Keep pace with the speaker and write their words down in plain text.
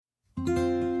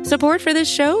Support for this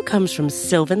show comes from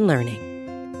Sylvan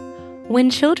Learning. When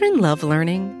children love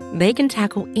learning, they can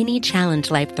tackle any challenge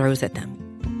life throws at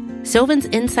them. Sylvan's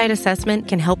Insight Assessment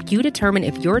can help you determine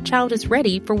if your child is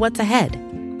ready for what's ahead.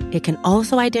 It can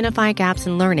also identify gaps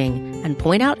in learning and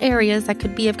point out areas that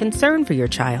could be of concern for your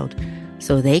child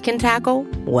so they can tackle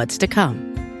what's to come.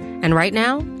 And right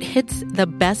now, it's the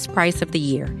best price of the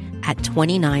year at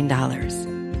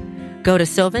 $29. Go to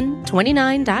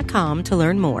sylvan29.com to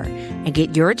learn more and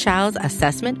get your child's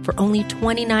assessment for only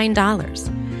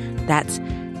 $29. That's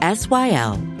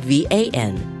SYLVAN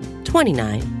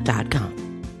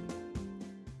 29.com.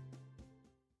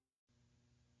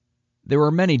 There are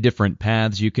many different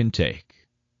paths you can take,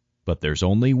 but there's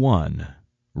only one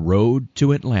road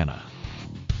to Atlanta.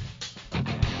 The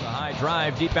high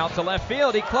drive deep out to left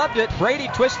field. He clubbed it. Brady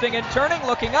twisting and turning,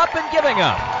 looking up and giving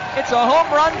up. It's a home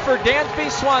run for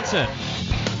Dansby Swanson.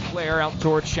 Blair out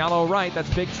towards shallow right. That's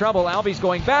big trouble. Albies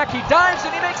going back. He dives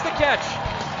and he makes the catch.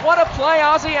 What a play,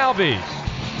 Ozzie Albies.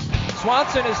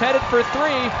 Swanson is headed for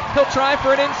three. He'll try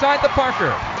for it inside the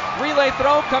Parker. Relay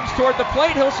throw comes toward the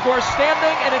plate. He'll score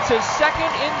standing, and it's his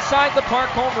second inside the park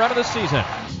home run of the season.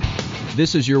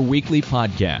 This is your weekly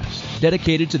podcast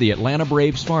dedicated to the Atlanta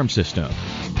Braves farm system.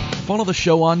 Follow the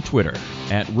show on Twitter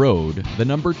at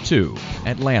road2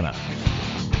 Atlanta.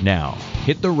 Now,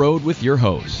 hit the road with your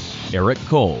hosts, Eric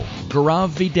Cole, Gaurav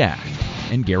Vidak,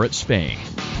 and Garrett Spain.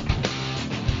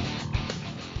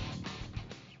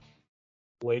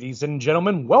 Ladies and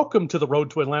gentlemen, welcome to the Road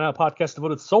to Atlanta, a podcast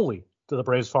devoted solely to the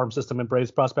Braves farm system and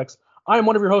Braves prospects. I am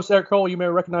one of your hosts, Eric Cole. You may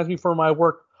recognize me for my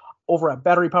work over at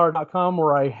batterypower.com,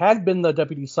 where I had been the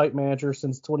deputy site manager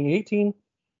since 2018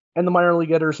 and the minor league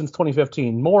editor since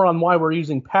 2015. More on why we're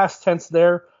using past tense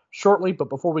there shortly, but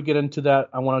before we get into that,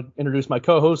 I want to introduce my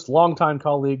co-host, longtime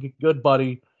colleague, good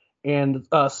buddy, and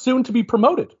soon to be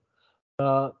promoted.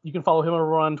 You can follow him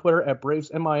over on Twitter at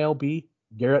BravesMILB,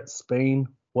 Garrett Spain.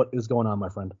 What is going on, my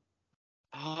friend?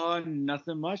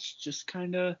 Nothing much. Just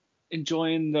kind of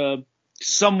enjoying the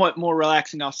somewhat more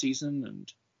relaxing off season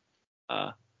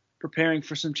and preparing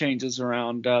for some changes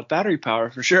around battery power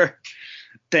for sure.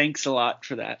 Thanks a lot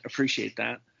for that. Appreciate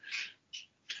that.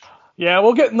 Yeah,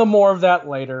 we'll get into more of that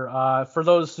later. For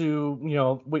those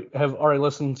who, we have already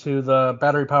listened to the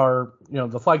Battery Power,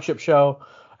 the flagship show,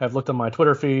 have looked on my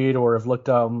Twitter feed or have looked,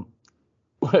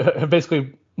 have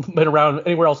basically been around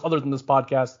anywhere else other than this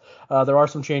podcast. There are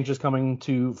some changes coming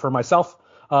for myself,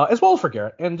 as well as for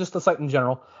Garrett and just the site in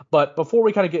general. But before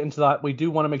we kind of get into that, we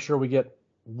do want to make sure we get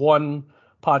one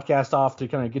podcast off to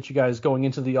kind of get you guys going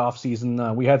into the off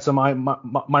season. We had some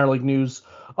minor league news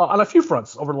on a few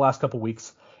fronts over the last couple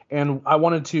weeks, and I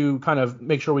wanted to kind of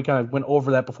make sure we kind of went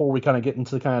over that before we kind of get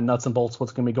into the kind of nuts and bolts,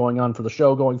 what's going to be going on for the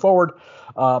show going forward.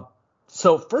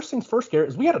 So first things first, Garrett,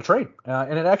 is we had a trade,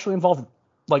 and it actually involved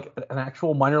like an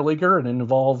actual minor leaguer, and it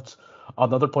involved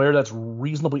another player that's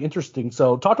reasonably interesting.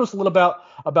 So talk to us a little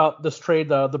about this trade.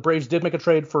 The Braves did make a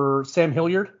trade for Sam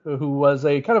Hilliard, who was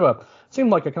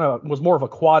was more of a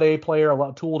quad A player, a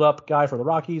lot tooled up guy for the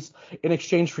Rockies, in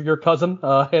exchange for your cousin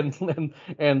and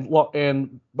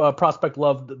prospect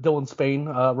loved Dylan Spain,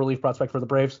 relief prospect for the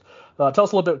Braves. Tell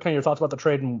us a little bit kind of your thoughts about the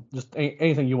trade and just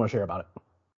anything you want to share about it.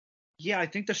 Yeah, I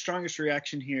think the strongest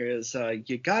reaction here is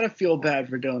you got to feel bad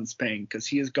for Dylan Spain because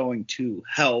he is going to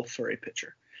hell for a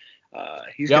pitcher.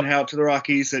 He's going to head out to the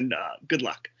Rockies, and good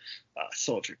luck,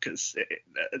 Soldier, because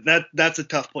that's a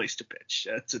tough place to pitch.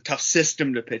 It's a tough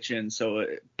system to pitch in. So,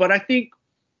 but I think,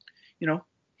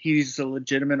 he's a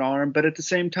legitimate arm. But at the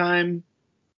same time,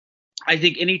 I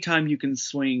think anytime you can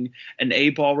swing an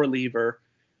A-ball reliever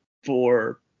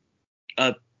for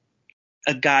a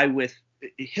guy with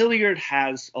Hilliard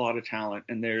has a lot of talent,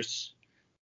 and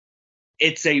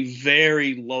it's a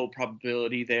very low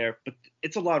probability there, but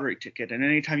it's a lottery ticket. And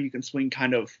anytime you can swing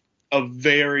kind of a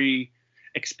very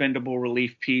expendable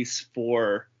relief piece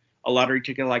for a lottery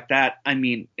ticket like that, I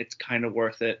mean, it's kind of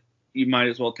worth it. You might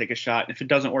as well take a shot. And if it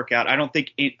doesn't work out, I don't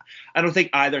think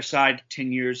either side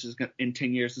in 10 years is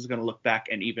going to look back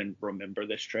and even remember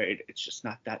this trade. It's just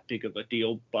not that big of a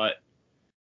deal. But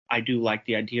I do like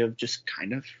the idea of just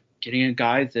kind of getting a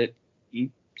guy that you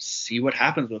see what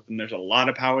happens with him. There's a lot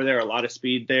of power there, a lot of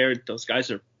speed there. Those guys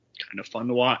are kind of fun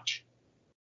to watch.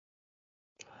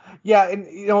 Yeah, and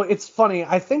it's funny.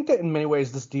 I think that in many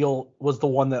ways this deal was the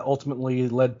one that ultimately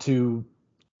led to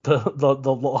the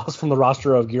loss from the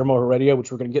roster of Guillermo Heredia,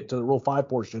 which we're going to get to the Rule 5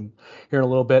 portion here in a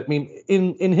little bit. I mean,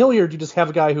 in Hilliard, you just have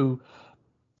a guy who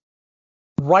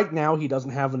right now he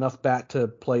doesn't have enough bat to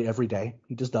play every day.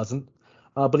 He just doesn't.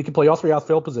 But he can play all three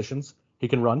outfield positions. He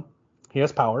can run. He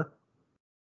has power.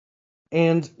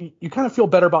 And you kind of feel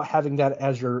better about having that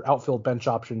as your outfield bench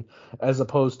option as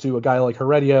opposed to a guy like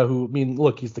Heredia who, I mean,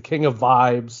 look, he's the king of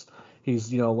vibes.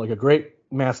 He's, like a great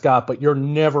mascot, but you're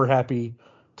never happy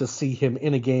to see him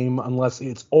in a game unless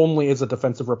it's only as a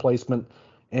defensive replacement.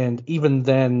 And even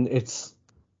then, it's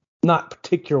not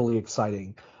particularly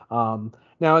exciting.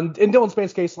 Now, in Dylan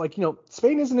Spain's case,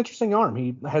 Spain is an interesting arm.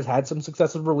 He has had some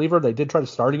success as a reliever. They did try to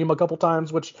starting him a couple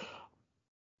times, which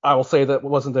I will say that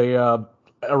wasn't a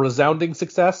resounding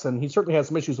success, and he certainly has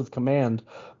some issues with command.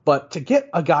 But to get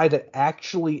a guy that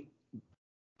actually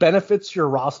benefits your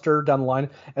roster down the line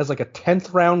as like a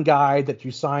 10th round guy that you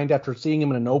signed after seeing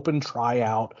him in an open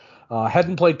tryout,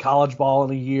 hadn't played college ball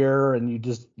in a year, and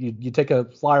you take a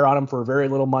flyer on him for very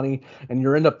little money, and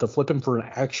you end up to flip him for an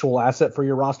actual asset for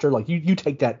your roster, you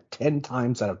take that 10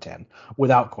 times out of 10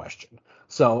 without question.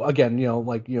 So again,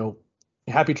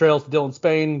 happy trails to Dylan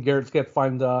Spain. Garrett's got to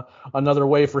find another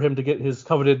way for him to get his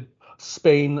coveted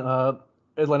Spain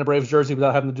Atlanta Braves jersey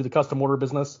without having to do the custom order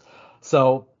business.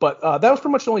 So, but that was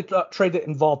pretty much the only trade that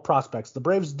involved prospects. The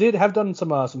Braves did have done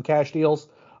some cash deals,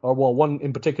 one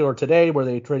in particular today where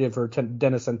they traded for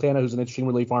Dennis Santana, who's an interesting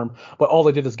relief arm. But all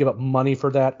they did is give up money for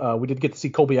that. We did get to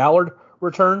see Colby Allard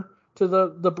return to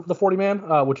the 40 man,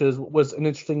 which was an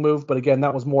interesting move. But again,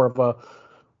 that was more of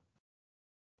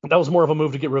a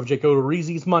move to get rid of Jake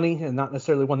Odorizzi's money and not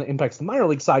necessarily one that impacts the minor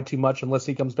league side too much unless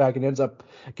he comes back and ends up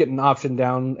getting an option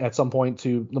down at some point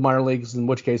to the minor leagues, in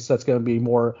which case that's going to be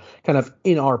more kind of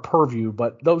in our purview.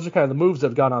 But those are kind of the moves that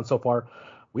have gone on so far.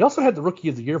 We also had the Rookie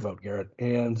of the Year vote, Garrett,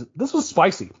 and this was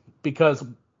spicy because,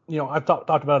 I've talked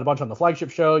about it a bunch on the flagship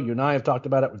show. You and I have talked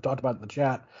about it. We've talked about it in the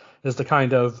chat as to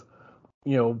kind of,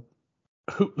 who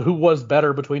was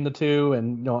better between the two.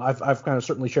 And, I've kind of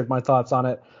certainly shared my thoughts on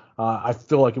it. I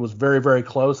feel like it was very, very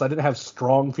close. I didn't have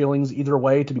strong feelings either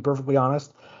way, to be perfectly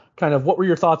honest. Kind of what were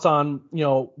your thoughts on,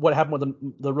 what happened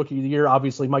with the Rookie of the Year?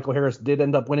 Obviously, Michael Harris did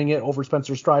end up winning it over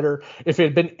Spencer Strider. If it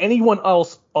had been anyone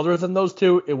else other than those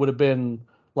two, it would have been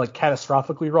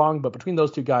catastrophically wrong. But between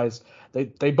those two guys,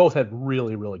 they both had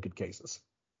really, really good cases.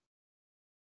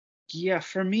 Yeah,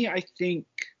 for me, I think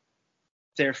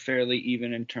they're fairly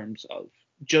even in terms of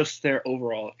just their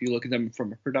overall. If you look at them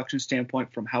from a production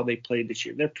standpoint, from how they played this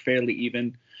year, they're fairly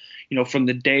even. From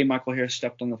the day Michael Harris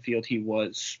stepped on the field, he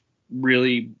was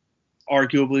really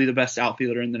arguably the best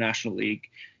outfielder in the National League.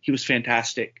 He was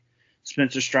fantastic.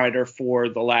 Spencer Strider, for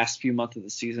the last few months of the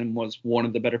season, was one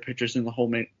of the better pitchers in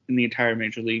the entire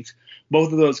major leagues.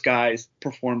 Both of those guys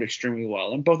performed extremely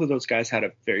well, and both of those guys had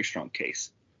a very strong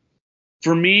case.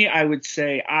 For me, I would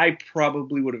say I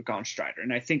probably would have gone Strider.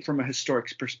 And I think from a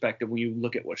historic perspective, when you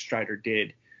look at what Strider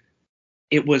did,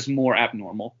 it was more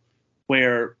abnormal.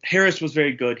 Where Harris was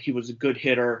very good. He was a good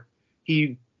hitter.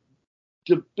 He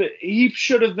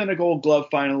should have been a Gold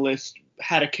Glove finalist,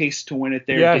 had a case to win it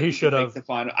there. Yeah, he should have. The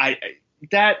final. I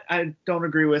don't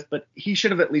agree with, but he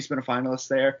should have at least been a finalist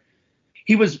there.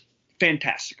 He was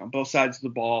fantastic on both sides of the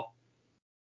ball.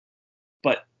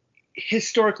 But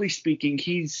historically speaking,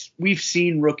 we've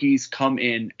seen rookies come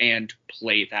in and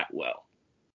play that well.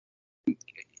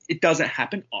 It doesn't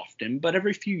happen often, but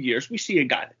every few years we see a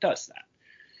guy that does that.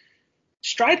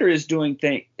 Strider is doing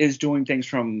things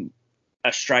from a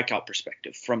strikeout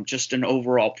perspective, from just an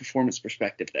overall performance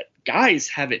perspective that guys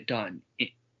haven't done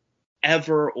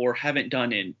ever or haven't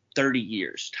done in 30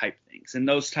 years type things. And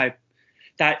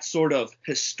that sort of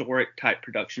historic type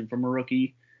production from a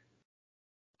rookie,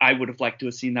 I would have liked to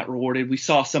have seen that rewarded. We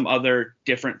saw some other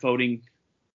different voting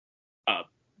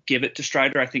give it to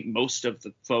Strider. I think most of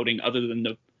the voting, other than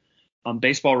the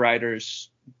baseball writers,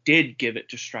 did give it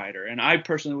to Strider. And I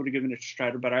personally would have given it to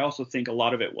Strider, but I also think a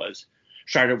lot of it was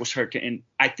Strider was hurt to end.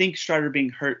 I think Strider being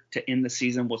hurt to end the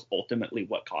season was ultimately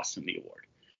what cost him the award.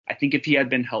 I think if he had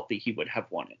been healthy, he would have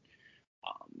won it.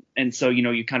 And so,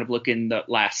 you kind of look in the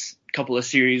last couple of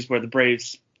series where the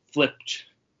Braves flipped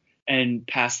and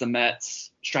passed the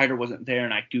Mets. Strider wasn't there,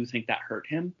 and I do think that hurt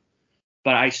him.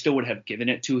 But I still would have given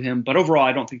it to him. But overall,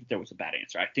 I don't think that there was a bad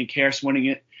answer. I think Harris winning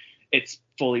it, it's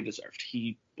fully deserved.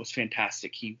 He was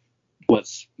fantastic. He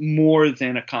was more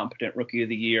than a competent Rookie of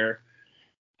the Year.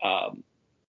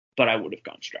 But I would have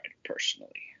gone Strider personally.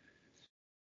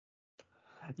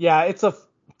 Yeah, it's a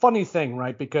funny thing,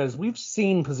 right? Because we've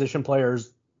seen position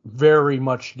players very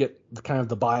much get kind of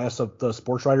the bias of the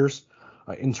sports writers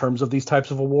in terms of these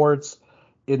types of awards,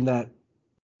 in that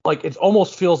it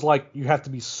almost feels like you have to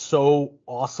be so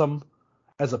awesome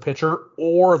as a pitcher,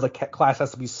 or the class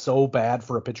has to be so bad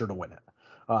for a pitcher to win it,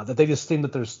 that they just seem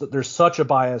that there's such a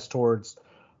bias towards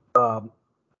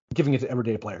giving it to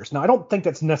everyday players. Now, I don't think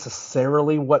that's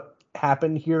necessarily what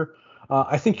happened here.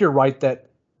 I think you're right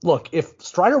that, look, if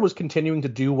Strider was continuing to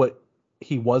do what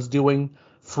he was doing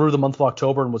through the month of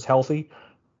October and was healthy,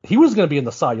 he was going to be in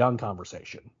the Cy Young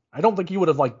conversation. I don't think he would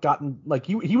have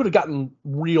he would have gotten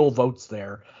real votes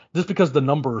there just because the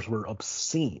numbers were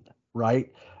obscene,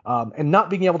 right? And not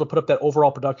being able to put up that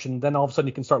overall production, then all of a sudden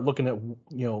you can start looking at,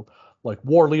 like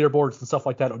WAR leaderboards and stuff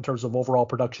like that in terms of overall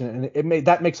production, and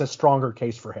that makes a stronger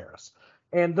case for Harris.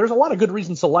 And there's a lot of good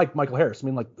reasons to like Michael Harris. I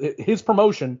mean, like his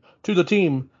promotion to the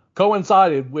team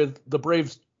coincided with the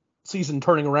Braves season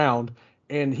turning around,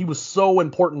 and he was so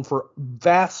important for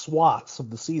vast swaths of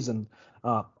the season,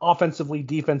 offensively,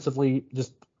 defensively,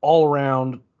 just all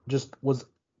around, just was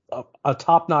a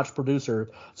top-notch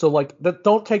producer. So like that,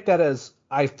 don't take that as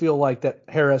I feel like that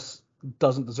Harris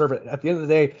doesn't deserve it. At the end of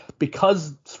the day,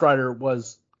 because Strider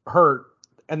was hurt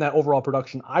and that overall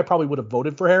production, I probably would have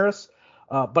voted for Harris.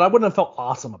 But I wouldn't have felt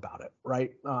awesome about it,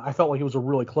 right? I felt like it was a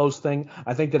really close thing.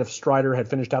 I think that if Strider had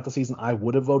finished out the season, I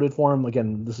would have voted for him.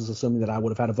 Again, this is assuming that I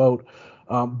would have had a vote.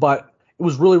 But it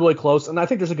was really, really close. And I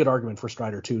think there's a good argument for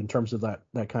Strider, too, in terms of that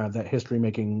kind of that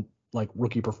history-making, like,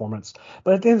 rookie performance.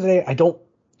 But at the end of the day, I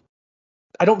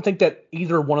don't think that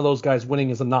either one of those guys winning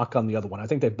is a knock on the other one. I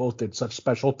think they both did such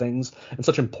special things and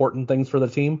such important things for the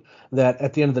team that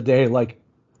at the end of the day, like,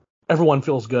 everyone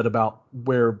feels good about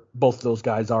where both of those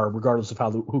guys are, regardless of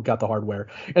who got the hardware.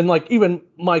 And like even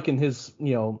Mike in his,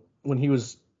 when he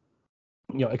was,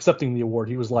 accepting the award,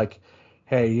 he was like,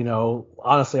 hey,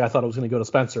 honestly, I thought it was going to go to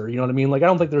Spencer. You know what I mean? Like, I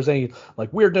don't think there's any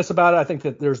like weirdness about it. I think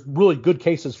that there's really good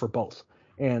cases for both.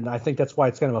 And I think that's why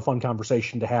it's kind of a fun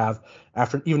conversation to have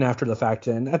even after the fact.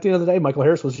 And at the end of the day, Michael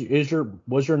Harris was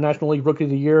your National League Rookie of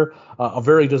the Year, a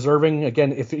very deserving.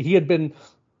 Again, if he had been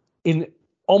in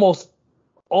almost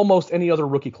any other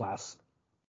rookie class,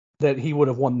 that he would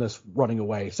have won this running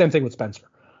away. Same thing with Spencer.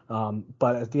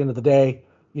 But at the end of the day,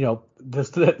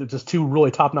 just two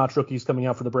really top-notch rookies coming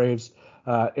out for the Braves.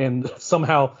 And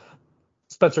somehow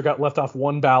Spencer got left off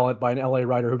one ballot by an LA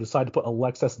writer who decided to put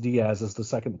Alexis Diaz as the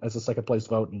second place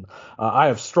vote. And I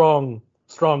have strong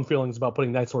feelings about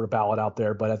putting that sort of ballot out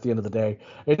there, but at the end of the day,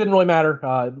 it didn't really matter.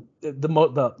 I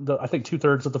think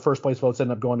 2/3 of the first place votes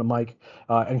ended up going to Mike,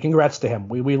 and congrats to him.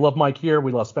 We love Mike here,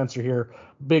 we love Spencer here,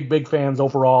 big fans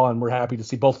overall, and we're happy to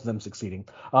see both of them succeeding.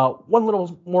 One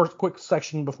little more quick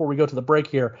section before we go to the break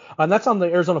here, and that's on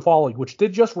the Arizona Fall League, which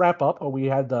did just wrap up. We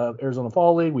had the Arizona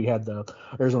Fall League, we had the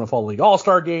Arizona Fall League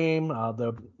All-Star Game.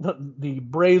 The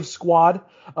Braves squad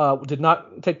did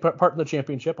not take part in the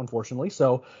championship, unfortunately,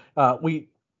 so we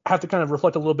have to kind of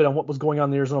reflect a little bit on what was going on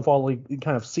in the Arizona Fall League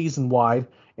kind of season-wide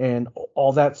and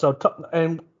all that. So,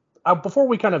 before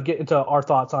we kind of get into our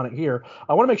thoughts on it here,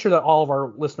 I want to make sure that all of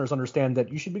our listeners understand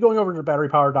that you should be going over to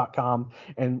batterypower.com,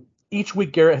 and each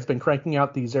week Garrett has been cranking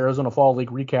out these Arizona Fall League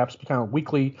recaps, kind of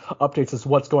weekly updates as to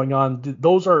what's going on.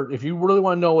 Those are, if you really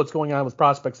want to know what's going on with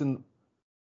prospects in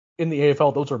the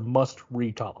AFL, those are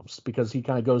must-read columns because he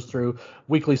kind of goes through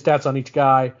weekly stats on each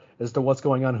guy as to what's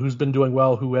going on, who's been doing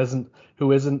well, who isn't.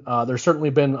 There's certainly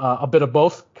been a bit of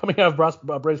both coming out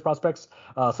of Braves prospects.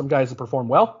 Some guys have performed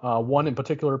well. One in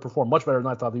particular performed much better than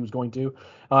I thought he was going to.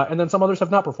 And then some others have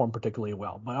not performed particularly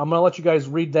well. But I'm going to let you guys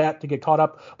read that to get caught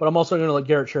up. But I'm also going to let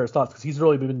Garrett share his thoughts because he's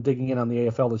really been digging in on the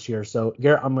AFL this year. So,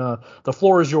 Garrett, the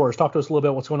floor is yours. Talk to us a little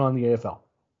bit what's going on in the AFL.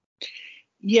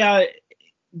 Yeah,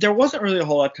 there wasn't really a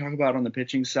whole lot to talk about on the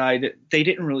pitching side. They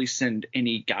didn't really send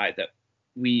any guy that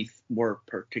we were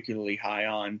particularly high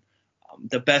on.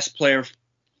 The best player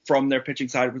from their pitching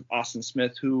side was Austin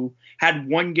Smith, who had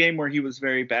one game where he was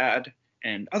very bad.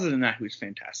 And other than that, he was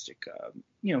fantastic.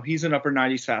 He's an upper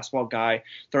 90s fastball guy,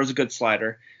 throws a good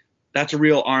slider. That's a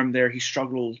real arm there. He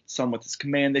struggled some with his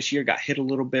command this year, got hit a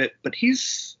little bit, but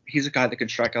he's a guy that can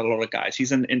strike out a lot of guys.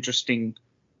 He's an interesting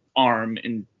arm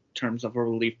in terms of a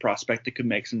relief prospect that could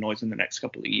make some noise in the next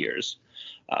couple of years.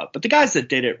 But the guys that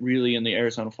did it really in the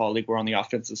Arizona Fall League were on the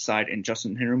offensive side, and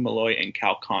Justin Henry Malloy and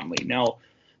Cal Conley. Now,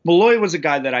 Malloy was a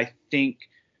guy that I think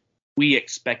we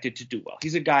expected to do well.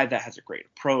 He's a guy that has a great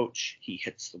approach. He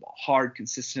hits the ball hard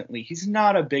consistently. He's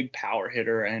not a big power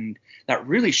hitter, and that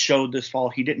really showed this fall.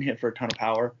 He didn't hit for a ton of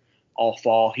power all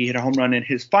fall. He hit a home run in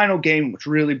his final game, which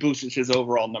really boosted his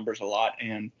overall numbers a lot,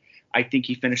 and I think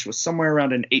he finished with somewhere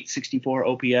around an 864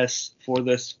 OPS for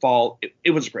this fall.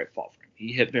 It was a great fall for him.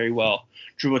 He hit very well,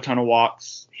 drew a ton of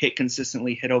walks, hit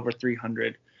consistently, hit over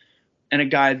 300. And a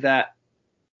guy that,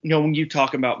 when you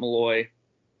talk about Malloy,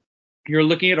 you're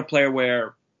looking at a player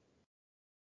where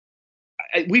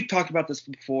we've talked about this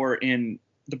before, in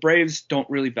the Braves don't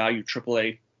really value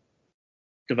AAA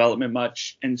development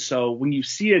much. And so when you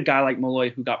see a guy like Malloy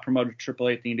who got promoted to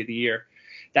AAA at the end of the year,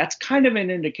 that's kind of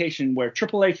an indication where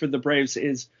AAA for the Braves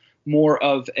is more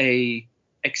of a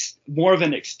more of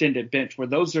an extended bench, where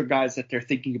those are guys that they're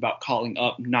thinking about calling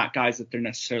up, not guys that they're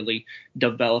necessarily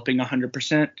developing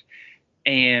 100%.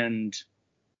 And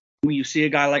when you see a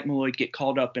guy like Malloy get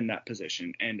called up in that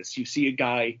position, and as you see a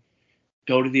guy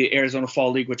go to the Arizona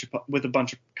Fall League with a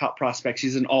bunch of top prospects,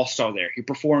 he's an all-star there. He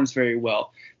performs very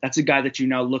well. That's a guy that you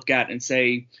now look at and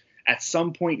say, at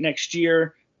some point next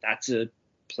year, that's a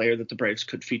player that the Braves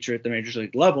could feature at the major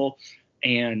league level.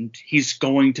 And he's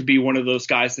going to be one of those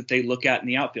guys that they look at in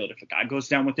the outfield. If a guy goes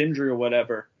down with injury or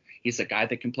whatever, he's a guy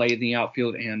that can play in the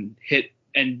outfield and hit,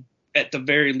 and at the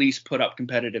very least put up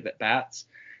competitive at bats.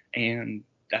 And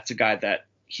that's a guy that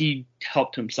he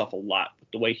helped himself a lot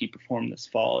with the way he performed this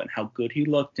fall and how good he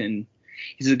looked. And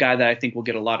he's a guy that I think will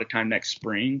get a lot of time next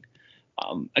spring.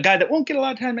 A guy that won't get a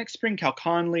lot of time next spring, Cal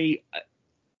Conley,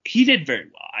 he did very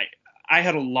well. I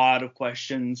had a lot of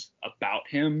questions about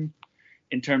him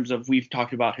in terms of, we've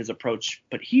talked about his approach,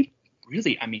 but he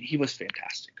really, he was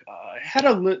fantastic.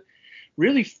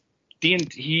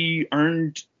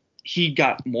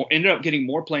 Ended up getting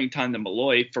more playing time than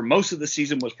Malloy. For most of the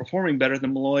season was performing better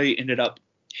than Malloy, ended up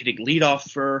hitting leadoff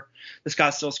for the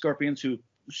Scottsdale Scorpions, who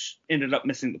ended up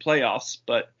missing the playoffs,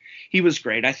 but he was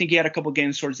great. I think he had a couple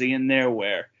games towards the end there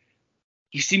where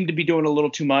he seemed to be doing a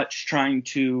little too much,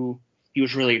 he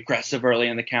was really aggressive early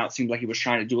in the count. Seemed like he was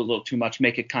trying to do a little too much,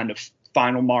 make it kind of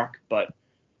final mark.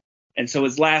 And so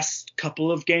his last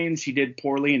couple of games, he did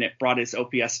poorly, and it brought his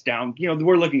OPS down.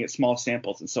 We're looking at small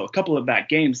samples. And so a couple of bad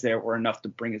games there were enough to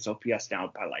bring his OPS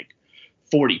down by like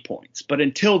 40 points. But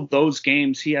until those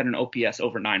games, he had an OPS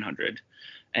over 900,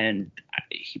 and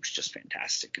he was just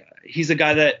fantastic. He's a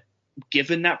guy that,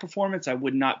 given that performance, I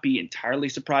would not be entirely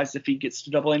surprised if he gets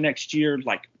to AA next year,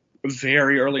 like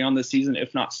very early on the season,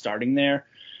 if not starting there.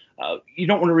 You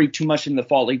don't want to read too much in the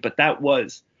Fall League, but that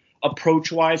was,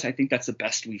 approach-wise, I think that's the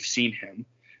best we've seen him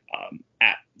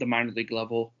at the minor league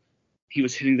level. He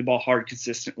was hitting the ball hard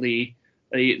consistently.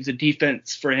 The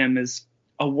defense for him is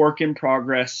a work in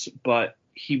progress, but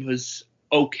he was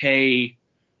okay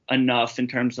enough in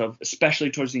terms of,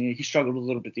 especially towards the end. He struggled a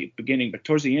little bit at the beginning, but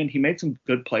towards the end, he made some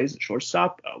good plays at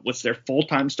shortstop. Was their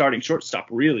full-time starting shortstop,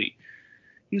 really.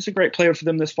 He was a great player for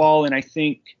them this fall, and I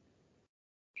think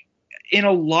in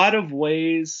a lot of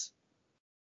ways,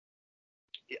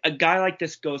 a guy like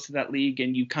this goes to that league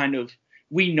and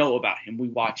we know about him, we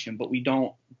watch him, but we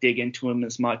don't dig into him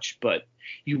as much. But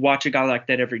you watch a guy like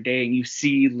that every day and you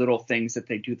see little things that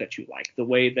they do that you like, the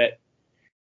way that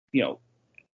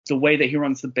he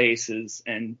runs the bases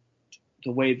and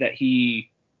the way that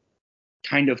he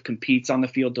kind of competes on the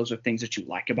field. Those are things that you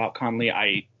like about Conley.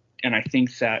 I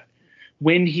think that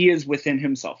when he is within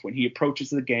himself, when he approaches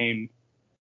the game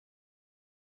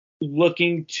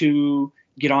looking to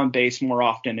get on base more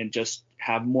often and just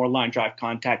have more line drive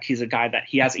contact, he's a guy that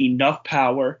he has enough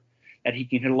power that he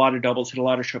can hit a lot of doubles, hit a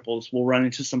lot of triples, will run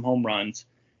into some home runs,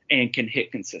 and can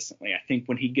hit consistently. I think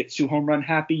when he gets too home run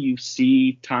happy, you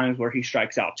see times where he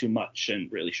strikes out too much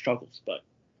and really struggles. But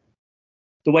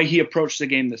the way he approached the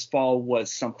game this fall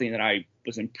was something that I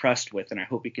was impressed with, and I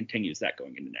hope he continues that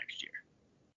going into next year.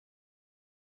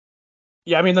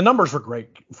 Yeah, the numbers were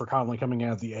great for Conley coming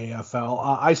out of the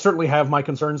AFL. I certainly have my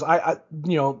concerns.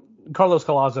 Carlos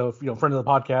Collazo, friend of the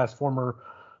podcast, former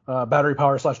Battery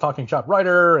Power / Talking Shop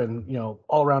writer, and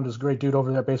all around is a great dude over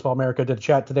there at Baseball America, did a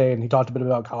chat today, and he talked a bit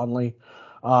about Conley.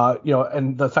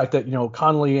 And the fact that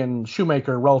Conley and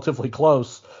Shoemaker are relatively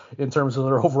close in terms of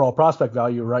their overall prospect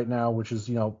value right now, which is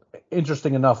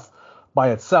interesting enough by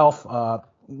itself.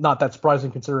 Not that surprising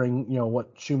considering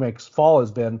what Shoemaker's fall has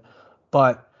been,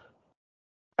 but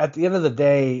at the end of the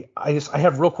day, I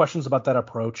have real questions about that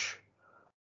approach.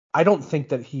 I don't think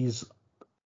that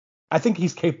I think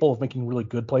he's capable of making really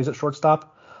good plays at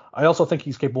shortstop. I also think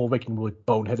he's capable of making really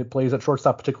boneheaded plays at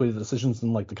shortstop, particularly the decisions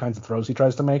and the kinds of throws he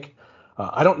tries to make.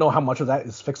 I don't know how much of that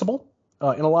is fixable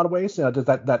in a lot of ways.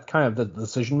 That kind of the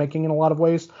decision making in a lot of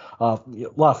ways. A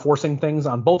lot of forcing things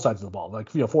on both sides of the ball,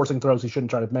 forcing throws he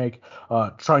shouldn't try to make,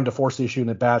 trying to force the issue in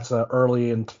at bats early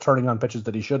and turning on pitches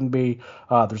that he shouldn't be.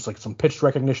 There's some pitch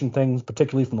recognition things,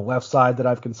 particularly from the left side, that I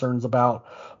have concerns about.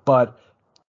 But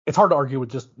it's hard to argue with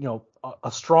just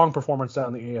a strong performance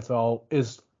down in the AFL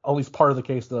is at least part of the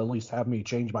case that at least have me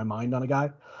change my mind on a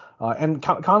guy. And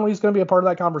Conley's going to be a part of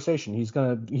that conversation. He's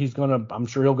going to, I'm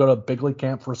sure he'll go to big league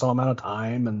camp for some amount of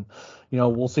time, and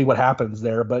we'll see what happens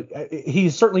there. But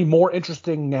he's certainly more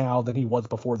interesting now than he was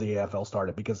before the AFL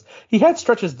started, because he had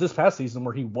stretches this past season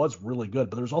where he was really good,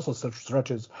 but there's also such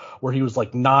stretches where he was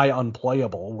nigh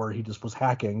unplayable, where he just was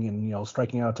hacking and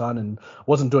striking out a ton and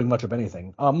wasn't doing much of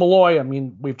anything. Malloy,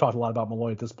 we've talked a lot about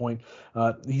Malloy at this point.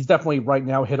 He's definitely right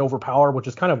now hit over power, which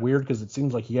is kind of weird because it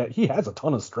seems like he has a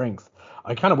ton of strength.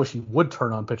 I kind of wish he would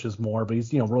turn on pitches more, but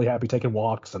he's, really happy taking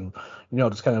walks and,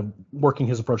 just kind of working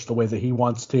his approach the way that he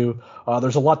wants to.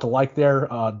 There's a lot to like there.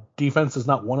 Defense is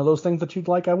not one of those things that you'd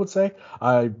like, I would say.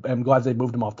 I am glad they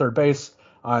moved him off third base.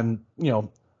 In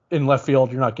left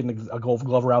field, you're not getting a Gold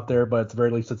Glover out there, but at the very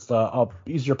least, it's a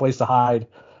easier place to hide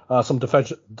some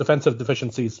defensive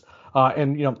deficiencies.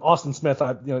 Austin Smith,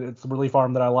 it's a relief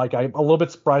arm that I like. I'm a little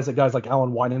bit surprised that guys like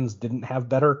Alan Winans didn't have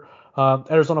better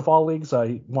Arizona Fall Leagues.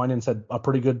 Winans had a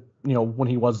pretty good, when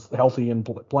he was healthy and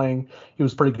playing, he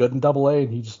was pretty good in Double-A,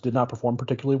 and he just did not perform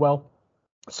particularly well.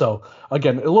 So,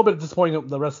 again, a little bit disappointing that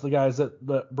the rest of the guys that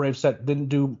the Braves set didn't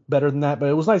do better than that, but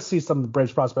it was nice to see some of the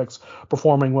Braves prospects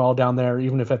performing well down there,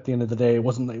 even if at the end of the day it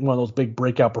wasn't one of those big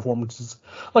breakout performances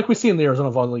like we see in the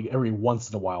Arizona Fall League every once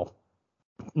in a while.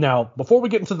 Now, before we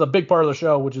get into the big part of the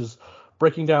show, which is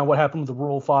breaking down what happened with the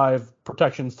Rule 5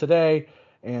 protections today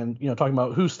and, talking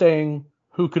about who's staying,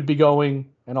 who could be going,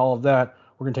 and all of that,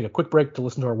 we're going to take a quick break to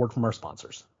listen to our word from our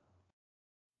sponsors.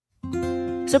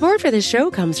 Support for this show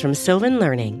comes from Sylvan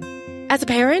Learning. As a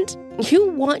parent,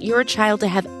 you want your child to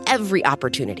have every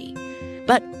opportunity,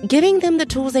 but giving them the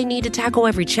tools they need to tackle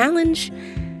every challenge,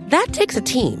 that takes a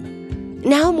team.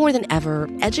 Now more than ever,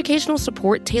 educational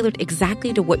support tailored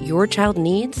exactly to what your child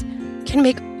needs can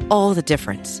make all the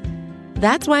difference.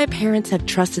 That's why parents have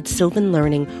trusted Sylvan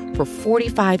Learning for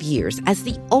 45 years as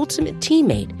the ultimate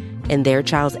teammate in their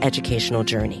child's educational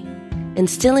journey,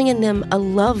 instilling in them a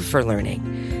love for learning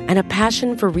and a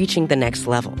passion for reaching the next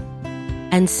level.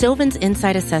 And Sylvan's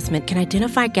Insight Assessment can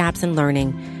identify gaps in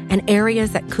learning and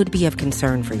areas that could be of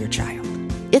concern for your child.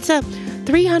 It's a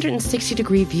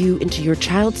 360-degree view into your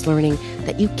child's learning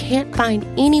that you can't find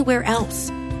anywhere else,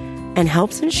 and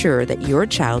helps ensure that your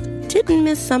child didn't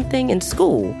miss something in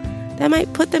school that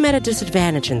might put them at a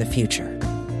disadvantage in the future.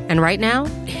 And right now,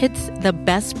 it's the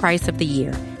best price of the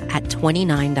year at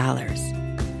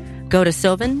 $29. Go to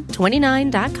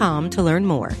sylvan29.com to learn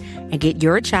more and get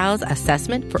your child's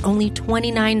assessment for only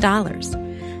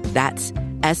 $29. That's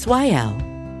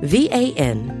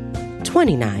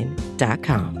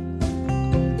SYLVAN29.com.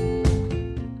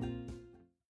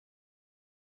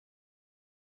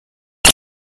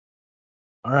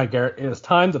 All right, Garrett, it is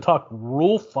time to talk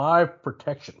Rule 5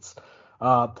 protections.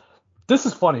 This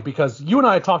is funny because you and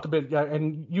I talked a bit,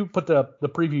 and you put the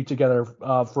preview together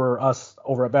for us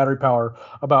over at Battery Power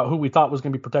about who we thought was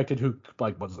going to be protected, who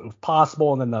was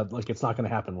possible, and then the it's not going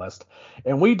to happen list.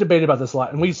 And we debated about this a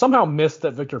lot, and we somehow missed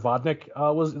that Victor Vodnik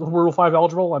was Rule 5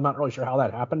 eligible. I'm not really sure how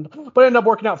that happened, but it ended up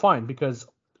working out fine because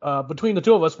between the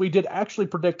two of us, we did actually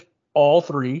predict all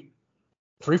three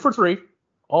for three.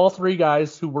 All three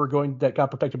guys that got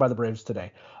protected by the Braves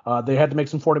today. They had to make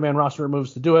some 40-man roster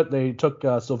moves to do it. They took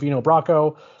Silvino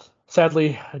Bracco,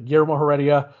 sadly, Guillermo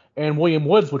Heredia, and William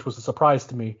Woods, which was a surprise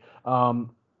to me,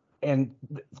 and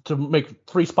to make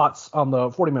 3 spots on the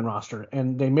 40-man roster.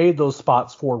 And they made those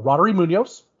spots for Roddery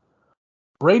Munoz,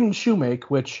 Braden Shoemake,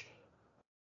 which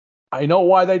I know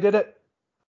why they did it.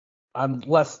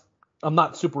 I'm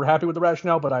not super happy with the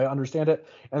rationale, but I understand it.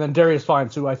 And then Darius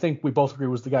Vines, who I think we both agree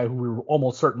was the guy who we were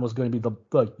almost certain was going to be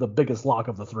the biggest lock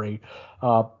of the three.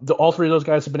 All three of those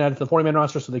guys have been added to the 40-man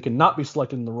roster, so they cannot be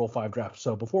selected in the Rule 5 draft.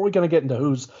 So before we're going to get into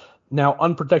who's now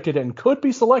unprotected and could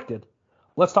be selected,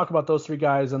 let's talk about those three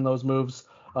guys and those moves.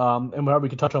 And we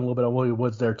can touch on a little bit of Willie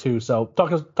Woods there too. So talk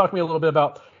to me a little bit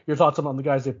about your thoughts on the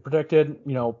guys they've protected,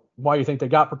 why you think they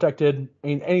got protected,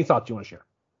 and any thoughts you want to share.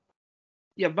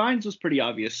 Yeah, Vines was pretty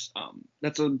obvious.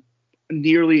 That's a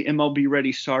nearly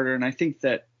MLB-ready starter, and I think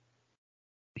that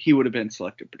he would have been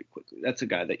selected pretty quickly. That's a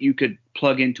guy that you could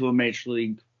plug into a major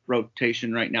league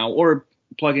rotation right now or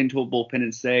plug into a bullpen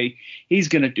and say he's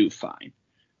going to do fine.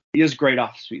 He has great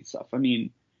off-speed stuff. I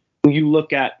mean, when you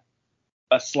look at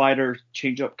a slider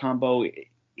changeup combo,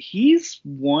 he's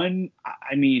one –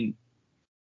 I mean –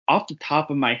 off the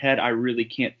top of my head, I really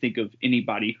can't think of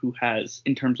anybody who has,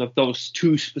 in terms of those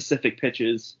two specific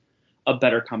pitches, a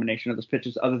better combination of those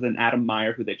pitches other than Adam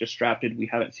Meyer, who they just drafted. We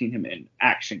haven't seen him in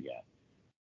action yet.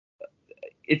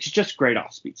 It's just great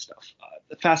off-speed stuff.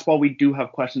 The fastball, we do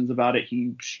have questions about it.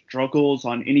 He struggles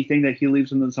on anything that he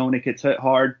leaves in the zone. It gets hit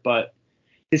hard, but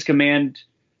his command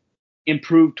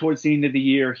improved towards the end of the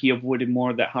year. He avoided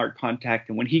more of that hard contact,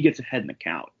 and when he gets ahead in the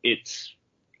count, it's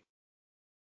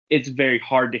very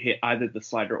hard to hit either the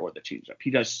slider or the changeup. He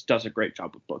does a great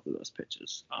job with both of those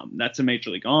pitches. That's a major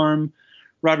league arm.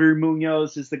 Roddery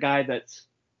Munoz is the guy that's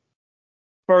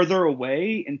further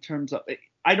away in terms of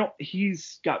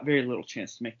he's got very little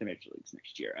chance to make the major leagues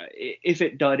next year. If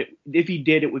he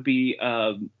did, it would be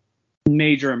a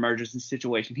major emergency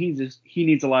situation. He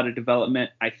needs a lot of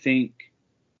development. I think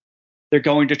They're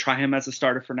going to try him as a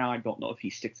starter for now. I don't know if he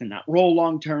sticks in that role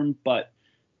long term, but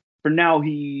for now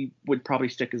he would probably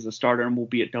stick as a starter and will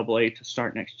be at AA to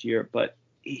start next year. But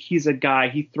he's a guy,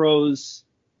 he throws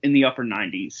in the upper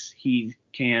 90s. He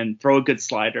can throw a good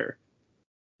slider.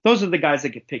 Those are the guys that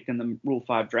get picked in the Rule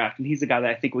 5 draft, and he's a guy that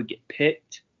I think would get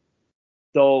picked,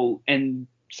 though, and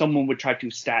someone would try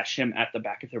to stash him at the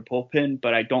back of their bullpen,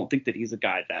 but I don't think that he's a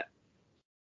guy that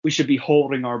we should be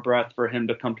holding our breath for him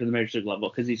to come to the major league level,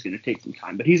 because he's going to take some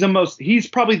time. But he's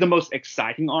probably the most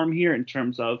exciting arm here in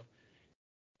terms of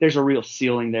there's a real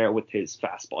ceiling there with his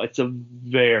fastball. It's a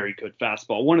very good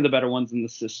fastball, one of the better ones in the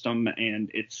system,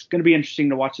 and it's going to be interesting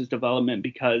to watch his development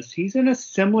because he's in a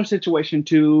similar situation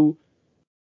to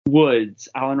Woods,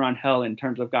 Alan Rangel, in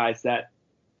terms of guys that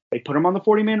they put him on the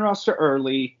 40-man roster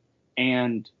early,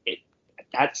 and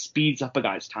that speeds up a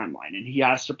guy's timeline, and he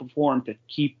has to perform to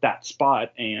keep that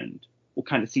spot, and we'll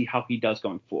kind of see how he does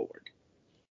going forward.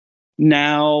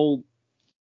 Now,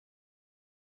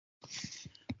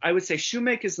 I would say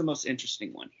Shoemake is the most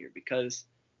interesting one here because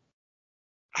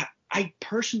I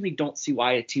personally don't see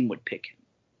why a team would pick him.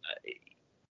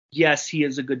 Yes, he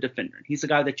is a good defender. He's a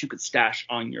guy that you could stash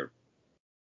on your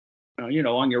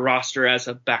on your roster as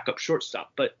a backup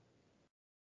shortstop, but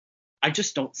I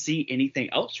just don't see anything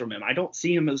else from him. I don't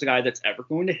see him as a guy that's ever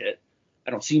going to hit.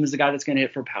 I don't see him as a guy that's going to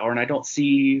hit for power, and I don't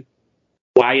see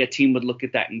why a team would look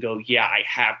at that and go, yeah, I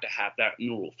have to have that in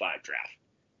the Rule 5 draft.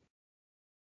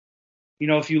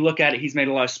 If you look at it, he's made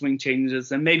a lot of swing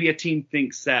changes, and maybe a team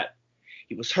thinks that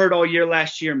he was hurt all year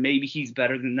last year. Maybe he's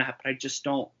better than that,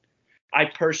 but I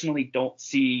personally don't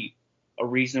see a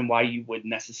reason why you would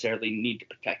necessarily need to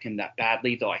protect him that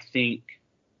badly, though I think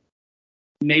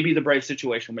maybe the Braves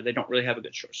situation where they don't really have a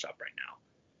good shortstop right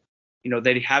now.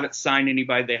 They haven't signed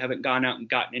anybody. They haven't gone out and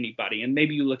gotten anybody. And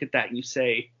maybe you look at that and you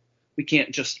say, we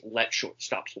can't just let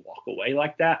shortstops walk away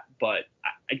like that. But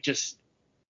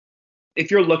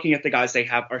if you're looking at the guys they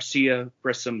have, Arcia,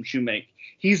 Grissom, Shoemake,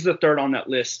 he's the third on that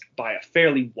list by a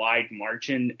fairly wide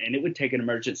margin. And it would take an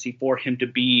emergency for him to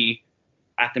be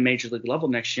at the major league level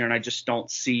next year. And I just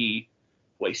don't see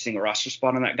wasting a roster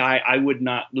spot on that guy. I would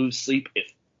not lose sleep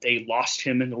if they lost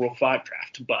him in the Rule 5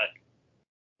 draft, but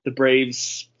the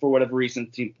Braves, for whatever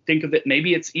reason, think of it.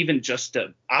 Maybe it's even just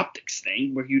an optics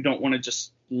thing where you don't want to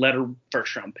just let a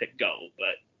first round pick go.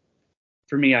 But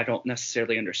for me, I don't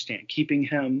necessarily understand keeping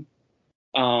him.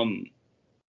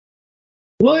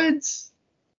 Woods,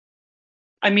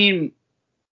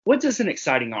 Woods is an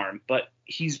exciting arm, but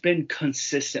he's been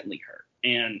consistently hurt.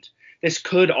 And this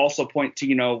could also point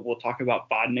to, we'll talk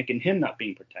about Bodnick and him not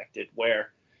being protected,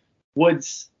 where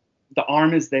Woods, the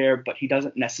arm is there, but he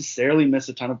doesn't necessarily miss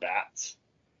a ton of bats.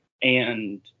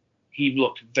 And he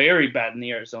looked very bad in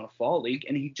the Arizona Fall League,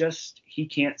 and he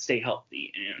can't stay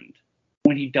healthy. And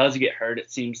when he does get hurt, it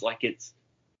seems like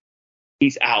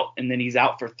he's out, and then he's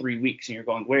out for 3 weeks, and you're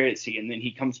going, where is he? And then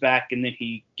he comes back, and then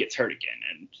he gets hurt again.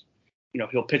 And,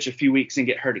 he'll pitch a few weeks and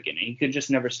get hurt again, and he could just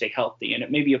never stay healthy. And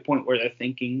it may be a point where they're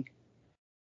thinking,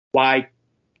 why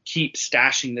keep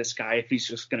stashing this guy if he's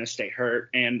just going to stay hurt?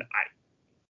 And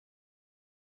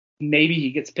maybe he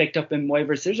gets picked up in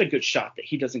waivers. There's a good shot that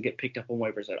he doesn't get picked up on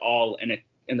waivers at all,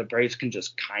 and the Braves can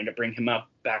just kind of bring him up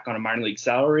back on a minor league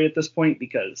salary at this point,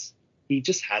 because he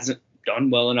just hasn't done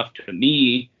well enough to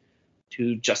me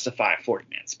to justify a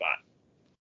 40-man spot.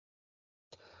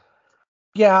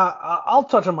 Yeah, I'll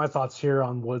touch on my thoughts here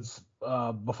on Woods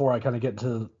before I kind of get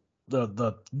into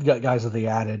the guys that they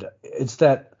added. It's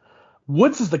that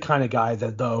Woods is the kind of guy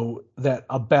that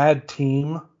a bad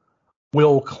team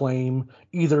will claim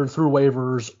either through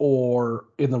waivers or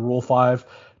in the Rule 5,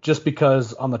 just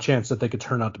because on the chance that they could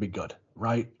turn out to be good,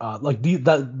 right?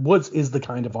 That Woods is the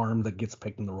kind of arm that gets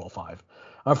picked in the Rule 5.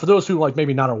 For those who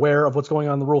maybe not aware of what's going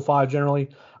on in the Rule 5 generally,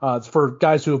 it's for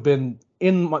guys who have been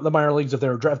in the minor leagues if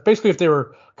they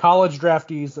were college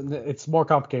draftees, and it's more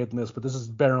complicated than this, but this is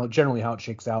generally how it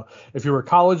shakes out. If you're a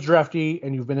college draftee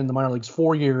and you've been in the minor leagues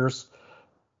 4 years,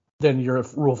 then you're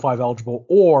Rule 5 eligible.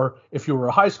 Or if you were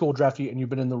a high school draftee and you've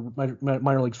been in the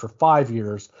minor leagues for 5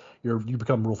 years, you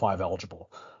become Rule 5 eligible.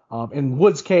 In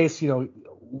Woods' case, a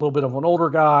little bit of an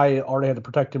older guy, already had to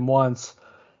protect him once,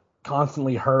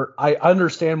 constantly hurt. I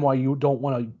understand why you don't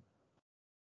want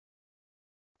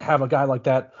to have a guy like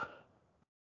that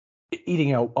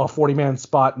eating a 40-man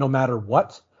spot no matter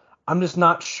what. I'm just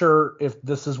not sure if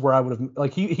this is where I would have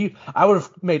I would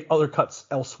have made other cuts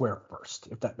elsewhere first,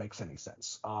 if that makes any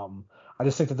sense. I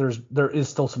just think that there is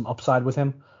still some upside with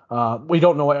him. We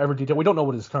don't know every detail. We don't know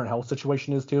what his current health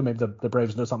situation is too. Maybe the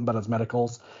Braves know something about his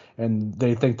medicals, and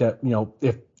they think that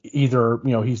if either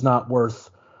he's not worth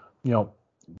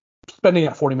spending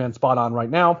that 40-man spot on right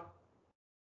now,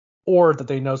 or that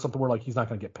they know something where like he's not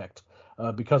going to get picked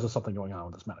because of something going on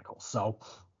with his medical. So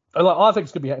a lot of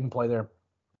things could be in play there.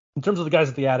 In terms of the guys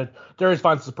that they added, Darius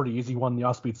Vines is a pretty easy one. The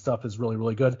off-speed stuff is really,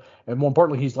 really good, and more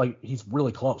importantly, he's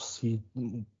really close. He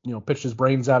pitched his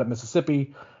brains out at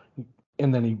Mississippi,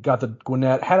 and then he got to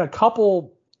Gwinnett. Had a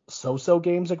couple so-so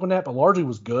games at Gwinnett, but largely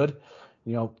was good.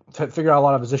 To figure out a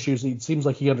lot of his issues. It seems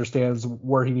like he understands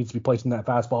where he needs to be placing that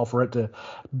fastball for it to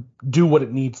do what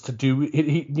it needs to do.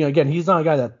 Again, he's not a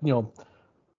guy that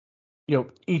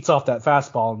eats off that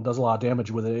fastball and does a lot of damage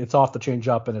with it. It's off the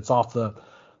changeup and it's off the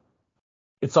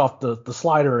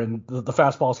slider, and the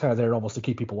fastball is kind of there almost to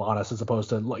keep people honest, as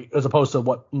opposed to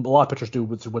what a lot of pitchers do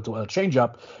with a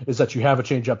changeup, is that you have a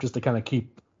changeup just to kind of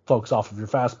keep folks off of your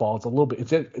fastball. It's a little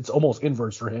bit, it's almost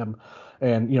inverse for him.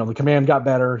 And the command got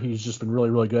better. He's just been really,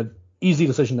 really good. Easy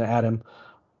decision to add him.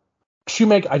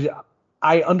 Shoemake,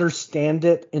 I understand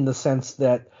it in the sense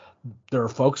that there are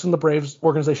folks in the Braves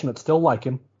organization that still like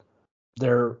him.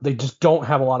 They just don't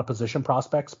have a lot of position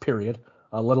prospects, period.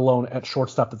 Let alone at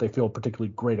shortstop that they feel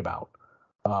particularly great about.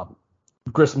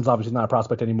 Grissom's obviously not a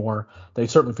prospect anymore. They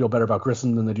certainly feel better about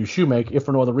Grissom than they do Shoemake, if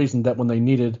for no other reason that when they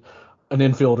needed an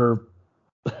infielder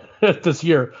this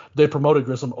year, they promoted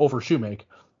Grissom over Shoemake.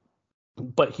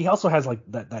 But he also has like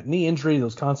that knee injury,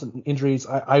 those constant injuries.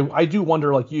 I do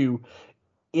wonder, like you,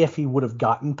 if he would have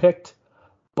gotten picked.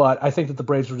 But I think that the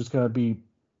Braves were just going to be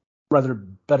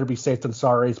better be safe than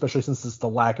sorry, especially since it's the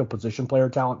lack of position player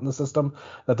talent in the system,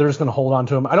 that they're just going to hold on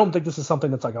to him. I don't think this is something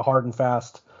that's like a hard and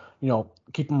fast,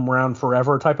 keep him around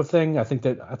forever type of thing. I think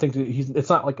that it's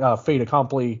not like a fait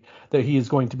accompli that he is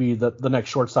going to be the next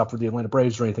shortstop for the Atlanta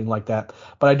Braves or anything like that.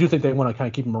 But I do think they want to kind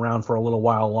of keep him around for a little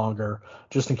while longer,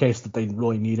 just in case that they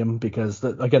really need him, because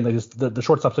the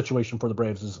shortstop situation for the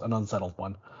Braves is an unsettled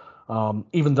one.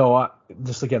 Even though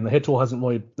the hit tool has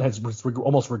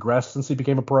almost regressed since he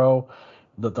became a pro.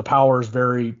 The power is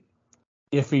very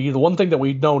iffy. The one thing that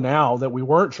we know now that we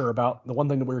weren't sure about, the one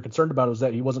thing that we were concerned about, was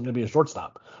that he wasn't going to be a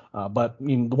shortstop. But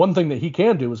the one thing that he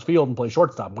can do is field and play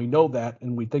shortstop. We know that,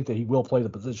 and we think that he will play the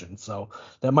position. So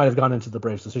that might have gone into the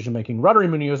Braves' decision making. Roddery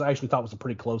Munoz, I actually thought was a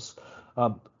pretty close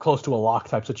to a lock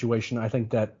type situation. I think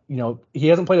that he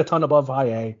hasn't played a ton above high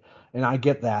A, and I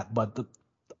get that, but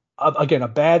again, a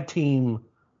bad team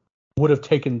would have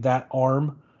taken that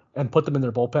arm and put them in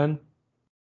their bullpen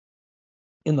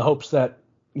in the hopes that,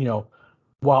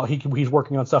 while he's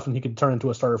working on stuff and he could turn into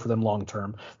a starter for them long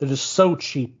term. They're just so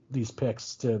cheap, these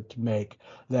picks to make,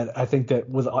 that I think that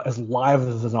with as live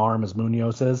as an arm as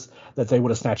Munoz is, that they would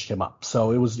have snatched him up.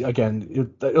 So it was, again,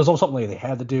 it was almost something they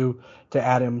had to do to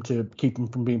add him to keep him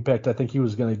from being picked. I think he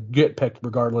was going to get picked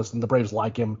regardless, and the Braves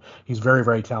like him. He's very,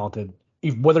 very talented.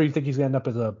 Whether you think he's going to end up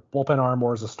as a bullpen arm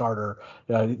or as a starter,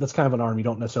 that's kind of an arm you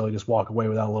don't necessarily just walk away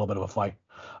without a little bit of a fight.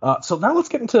 So now let's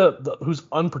get into who's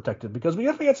unprotected, because we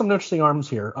definitely got some interesting arms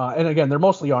here. And again, they're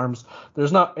mostly arms.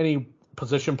 There's not any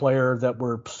position player that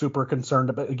we're super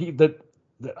concerned about. That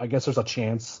I guess there's a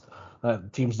chance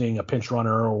teams needing a pinch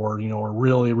runner or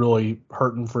really, really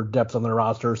hurting for depth on their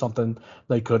roster or something.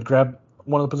 They could grab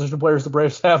one of the position players the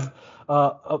Braves have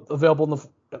available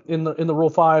in the Rule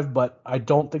 5, but I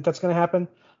don't think that's going to happen.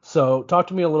 So talk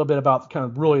to me a little bit about kind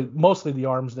of really mostly the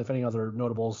arms, and if any other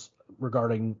notables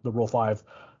regarding the Rule 5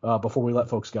 before we let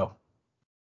folks go.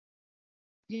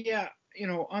 Yeah,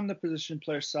 on the position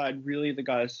player side, really the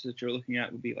guys that you're looking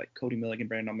at would be like Cody Milligan,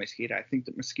 Brandon Mesquita. I think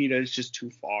that Mesquita is just too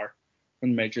far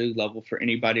from the major league level for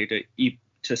anybody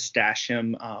to stash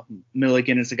him.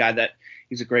 Milligan is a guy that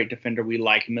he's a great defender. We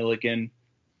like Milligan.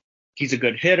 He's a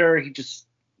good hitter. He just,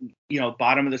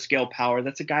 bottom of the scale power.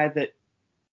 That's a guy that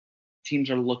teams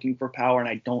are looking for power, and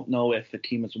I don't know if the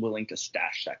team is willing to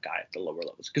stash that guy at the lower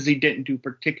levels, because he didn't do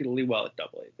particularly well at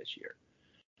AA this year.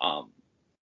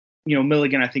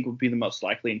 Milligan, I think, would be the most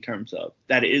likely in terms of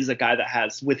that is a guy that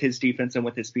has, with his defense and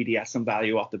with his speed, he has some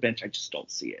value off the bench. I just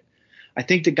don't see it. I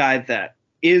think the guy that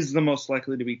is the most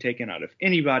likely to be taken out of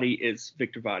anybody is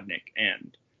Victor Vodnik,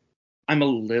 and I'm a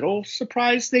little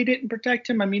surprised they didn't protect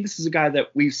him. I mean, this is a guy that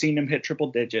we've seen him hit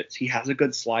triple digits. He has a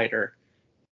good slider.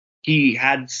 He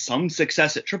had some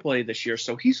success at AAA this year,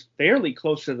 so he's fairly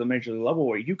close to the major league level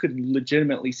where you could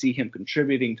legitimately see him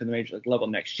contributing to the major league level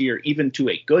next year, even to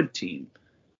a good team.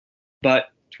 But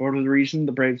for whatever reason,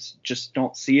 the Braves just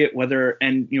don't see it.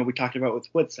 We talked about with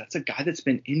Woods, that's a guy that's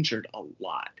been injured a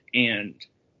lot, and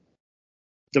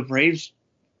the Braves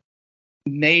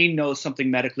may know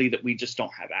something medically that we just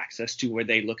don't have access to, where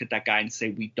they look at that guy and say,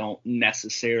 we don't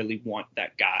necessarily want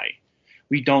that guy.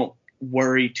 We don't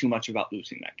worry too much about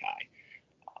losing that guy.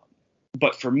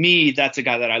 But for me, that's a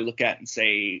guy that I look at and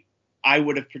say, I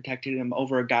would have protected him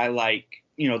over a guy like,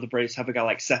 the Braves have a guy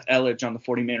like Seth Elledge on the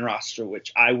 40-man roster,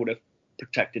 which I would have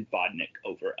protected Vodnik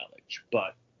over Elledge.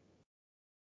 But,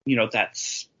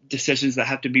 that's decisions that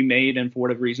have to be made, and for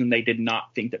whatever reason, they did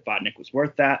not think that Vodnik was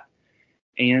worth that.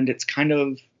 And it's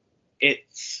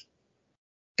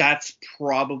that's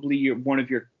probably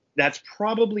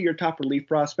your top relief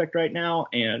prospect right now.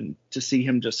 And to see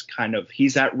him just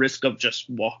he's at risk of just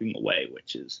walking away,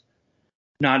 which is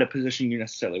not a position you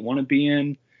necessarily want to be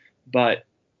in. But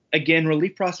again,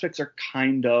 relief prospects are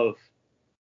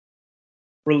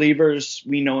relievers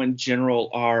we know in general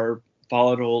are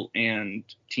volatile, and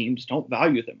teams don't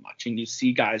value them much. And you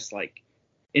see guys like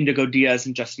Indigo Diaz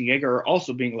and Justin Yeager are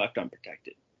also being left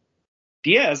unprotected.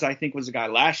 Diaz, I think, was a guy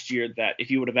last year that if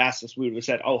you would have asked us, we would have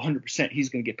said, 100% he's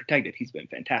going to get protected. He's been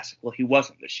fantastic. Well, he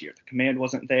wasn't this year. The command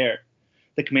wasn't there.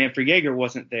 The command for Yeager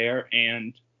wasn't there.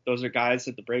 And those are guys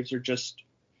that the Braves are just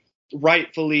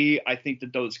rightfully, I think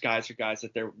that those guys are guys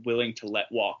that they're willing to let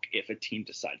walk if a team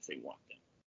decides they want them.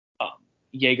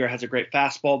 Yeager has a great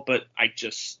fastball, but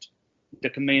the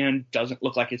command doesn't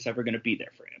look like it's ever going to be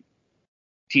there for him.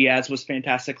 Diaz was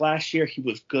fantastic last year. He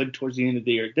was good towards the end of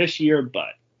the year this year, but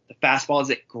the fastball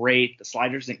isn't great. The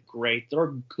slider isn't great. There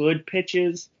are good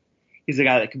pitches. He's a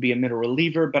guy that could be a middle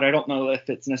reliever, but I don't know if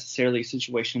it's necessarily a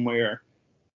situation where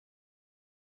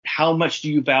how much do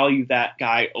you value that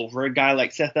guy over a guy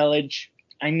like Seth Elledge?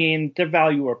 I mean, their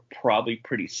value are probably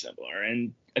pretty similar,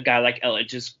 and a guy like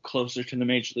Elledge is closer to the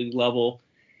major league level.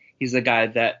 He's a guy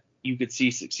that you could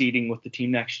see succeeding with the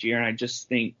team next year, and I just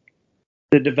think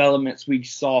the developments we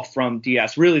saw from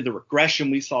Diaz, really the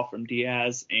regression we saw from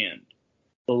Diaz and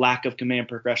the lack of command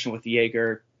progression with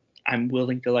Yeager, I'm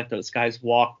willing to let those guys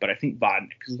walk, but I think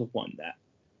Vodnik is the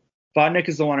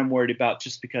one I'm worried about,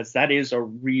 just because that is a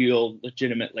real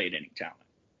legitimate late inning talent.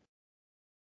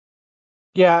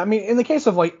 Yeah, I mean, in the case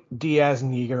of like Diaz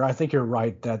and Yeager, I think you're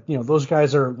right that, those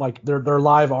guys are like they're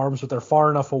live arms, but they're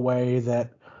far enough away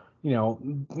that,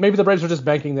 maybe the Braves are just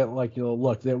banking that, like,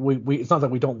 look, that we it's not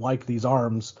that we don't like these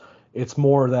arms, it's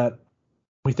more that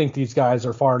we think these guys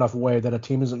are far enough away that a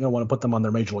team isn't going to want to put them on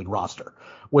their major league roster,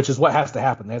 which is what has to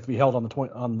happen. They have to be held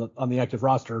on the active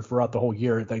roster throughout the whole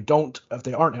year. If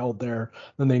they aren't held there,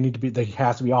 then they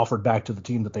have to be offered back to the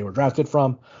team that they were drafted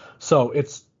from. So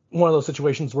it's one of those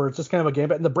situations where it's just kind of a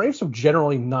game. And the Braves have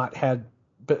generally not had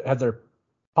their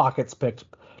pockets picked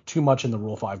too much in the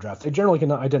Rule 5 draft. They generally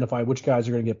can identify which guys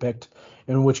are going to get picked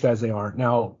and which guys they aren't.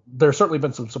 Now, there's certainly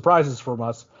been some surprises from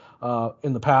us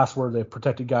in the past where they've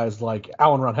protected guys like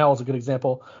Alan Rangel is a good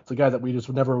example. It's a guy that we just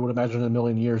never would imagine in a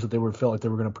million years that they would feel like they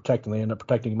were going to protect, and they end up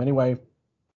protecting him anyway.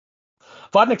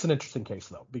 Vodnik's an interesting case,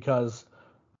 though, because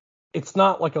it's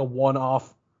not like a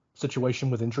one-off situation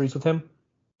with injuries with him.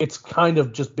 It's kind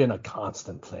of just been a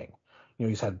constant thing.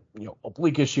 He's had,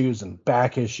 oblique issues and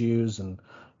back issues and,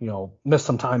 missed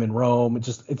some time in Rome.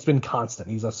 It's been constant.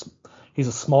 He's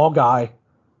a small guy,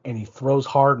 and he throws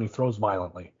hard and he throws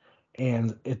violently.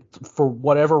 And for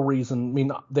whatever reason, I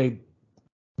mean, they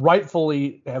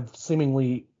rightfully have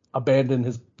seemingly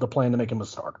abandoned the plan to make him a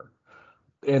starter.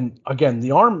 And again,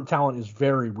 the arm talent is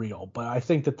very real, but I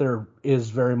think that there is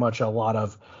very much a lot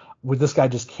of, this guy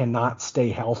just cannot stay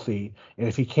healthy. And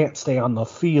if he can't stay on the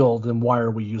field, then why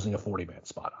are we using a 40-man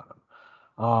spot on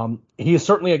him? He is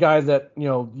certainly a guy that,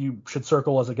 you should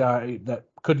circle as a guy that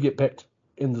could get picked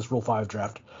in this Rule 5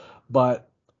 draft. But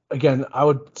again, I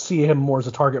would see him more as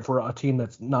a target for a team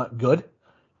that's not good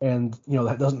and,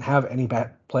 that doesn't have any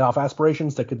playoff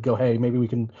aspirations that could go, hey, maybe we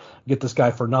can get this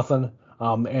guy for nothing.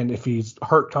 And if he's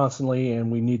hurt constantly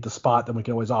and we need the spot, then we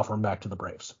can always offer him back to the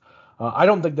Braves. I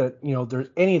don't think that, there's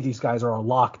any of these guys are a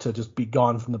lock to just be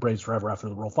gone from the Braves forever after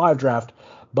the Rule 5 draft.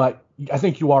 But I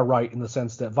think you are right in the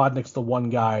sense that Vodnik's the one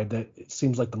guy that it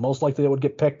seems like the most likely that would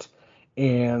get picked.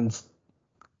 And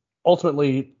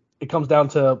ultimately, it comes down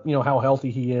to, how healthy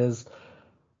he is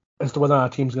as to whether or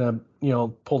not a team's going to,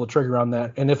 pull the trigger on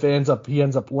that. And if he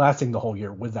ends up lasting the whole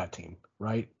year with that team,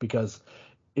 right? Because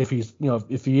if he's,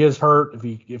 if he is hurt,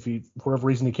 if he for whatever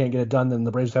reason he can't get it done, then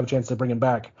the Braves have a chance to bring him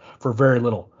back for very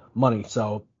little money.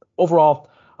 So overall,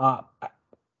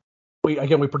 we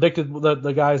predicted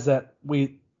the guys that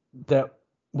we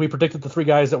predicted the three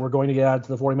guys that were going to get added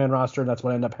to the 40-man roster, and that's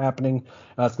what ended up happening.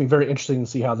 It's going to be very interesting to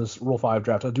see how this Rule 5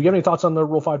 draft. Do you have any thoughts on the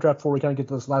Rule 5 draft before we kind of get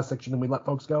to this last section and we let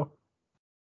folks go?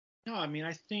 No, I mean,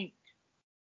 I think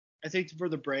for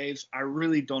the Braves, I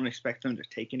really don't expect them to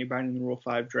take anybody in the Rule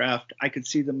 5 draft. I could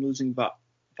see them losing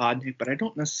Vodnik, but I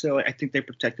don't necessarily. I think they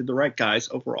protected the right guys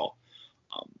overall.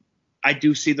 I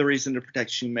do see the reason to protect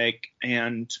Shoemake,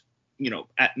 and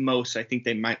at most, I think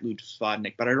they might lose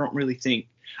Vodnik, but I don't really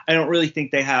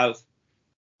think they have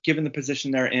given the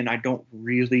position they're in, I don't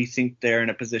really think they're in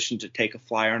a position to take a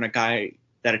flyer on a guy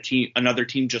that another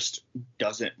team just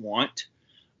doesn't want.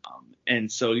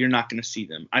 And so you're not going to see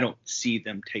them. I don't see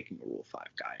them taking a Rule 5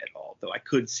 guy at all, though I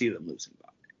could see them losing Bob.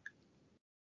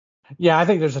 Yeah, I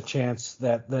think there's a chance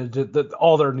that the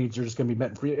all their needs are just going to be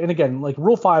met. And again, like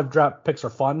Rule 5 draft picks are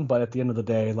fun, but at the end of the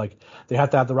day, like they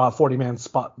have to have the 40-man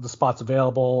spots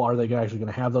available. Are they actually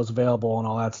going to have those available and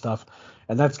all that stuff?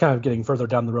 And that's kind of getting further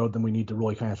down the road than we need to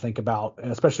really kind of think about, and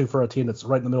especially for a team that's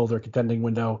right in the middle of their contending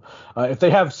window. If they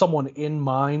have someone in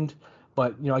mind,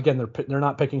 but again, they're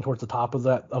not picking towards the top of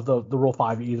the Rule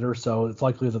 5 either, so it's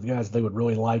likely that the guys they would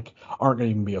really like aren't going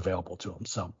to even be available to them.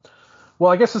 So.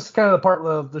 Well, I guess this is kind of the part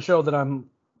of the show that I'm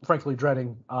frankly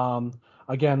dreading.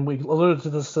 Again, we alluded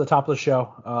to this at the top of the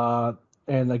show.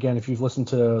 And again, if you've listened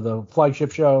to the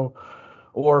flagship show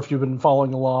or if you've been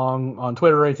following along on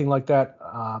Twitter or anything like that,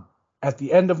 at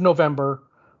the end of November,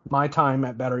 my time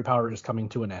at Battery Power is coming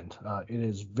to an end. It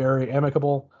is very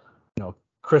amicable.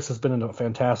 Chris has been a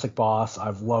fantastic boss.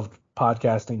 I've loved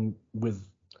podcasting with,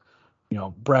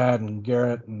 Brad and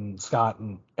Garrett and Scott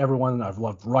and everyone. I've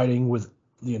loved writing with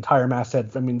the entire masthead.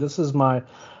 I mean, this is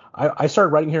I started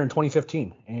writing here in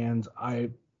 2015, and I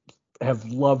have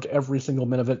loved every single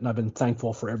minute of it, and I've been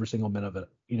thankful for every single minute of it.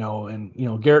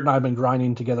 Garrett and I have been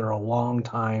grinding together a long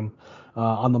time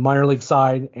on the minor league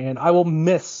side, and I will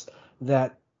miss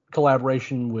that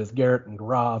collaboration with Garrett and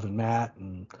Gaurav and Matt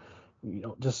and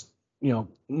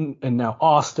and now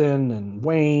Austin and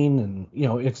Wayne, and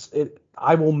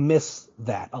I will miss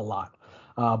that a lot.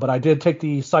 But I did take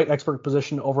the site expert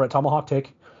position over at Tomahawk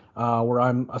Take, where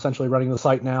I'm essentially running the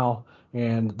site now,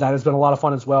 and that has been a lot of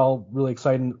fun as well. Really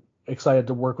excited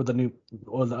to work with a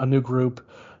new group,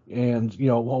 and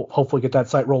we'll hopefully get that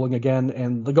site rolling again.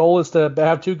 And the goal is to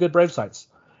have 2 good Brave sites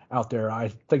out there. I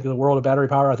think in the world of Battery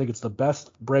Power, I think it's the best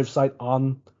Brave site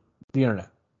on the internet,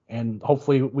 and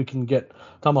hopefully we can get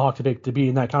Tomahawk Take to be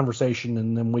in that conversation,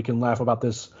 and then we can laugh about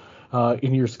this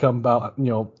in years to come about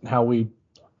how we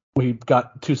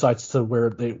got 2 sites to where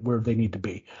they need to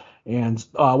be. And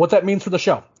what that means for the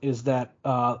show is that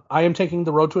I am taking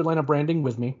the Road to Atlanta branding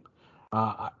with me.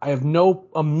 I have no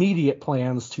immediate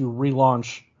plans to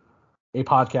relaunch a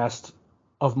podcast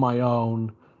of my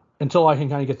own until I can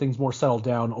kind of get things more settled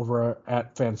down over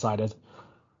at Fansided.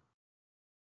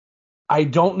 I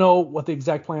don't know what the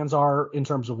exact plans are in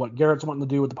terms of what Garrett's wanting to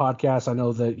do with the podcast. I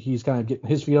know that he's kind of getting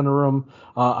his feet in the room.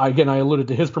 I alluded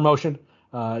to his promotion.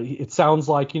 It sounds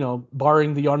like,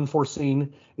 barring the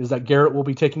unforeseen, is that Garrett will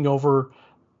be taking over,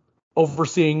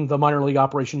 overseeing the minor league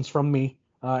operations from me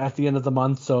at the end of the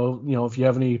month. So, if you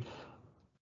have any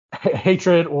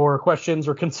hatred or questions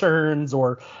or concerns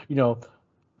or,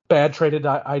 bad traded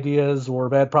ideas or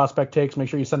bad prospect takes, make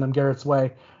sure you send them Garrett's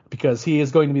way, because he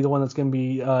is going to be the one that's going to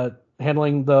be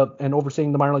handling and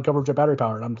overseeing the minor league coverage at Battery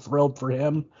Power. And I'm thrilled for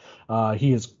him.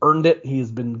 He has earned it. He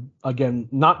has been, again,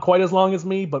 not quite as long as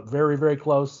me, but very, very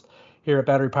close here at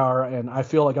Battery Power. And I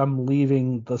feel like I'm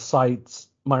leaving the site's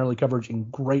minor league coverage in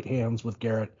great hands with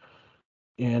Garrett.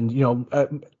 And,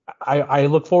 I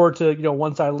look forward to,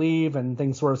 once I leave and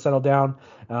things sort of settle down,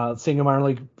 seeing a minor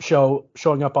league show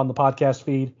showing up on the podcast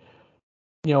feed,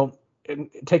 and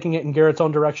taking it in Garrett's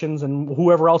own directions, and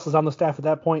whoever else is on the staff at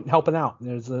that point helping out.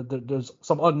 There's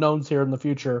some unknowns here in the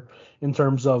future in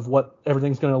terms of what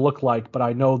everything's going to look like, but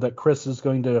I know that Chris is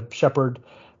going to shepherd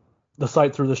the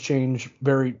site through this change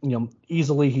very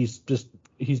easily. He's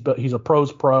a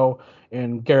pro's pro,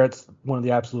 and Garrett's one of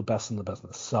the absolute best in the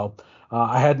business. So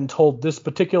I hadn't told this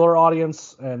particular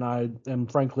audience, and I am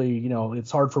frankly,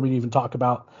 it's hard for me to even talk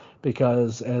about,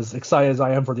 because as excited as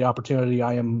I am for the opportunity,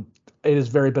 it is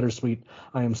very bittersweet.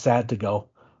 I am sad to go,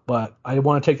 but I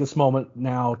want to take this moment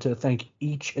now to thank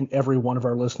each and every one of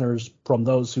our listeners, from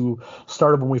those who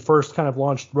started when we first kind of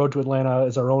launched Road to Atlanta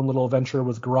as our own little adventure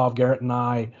with Gaurav, Garrett, and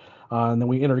I, and then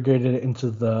we integrated it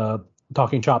into the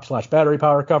Talking Chop / Battery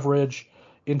Power coverage,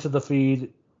 into the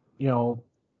feed.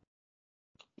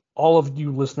 All of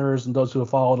you listeners and those who have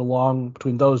followed along,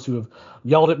 between those who have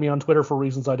yelled at me on Twitter for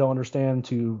reasons I don't understand,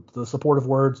 to the supportive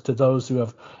words, to those who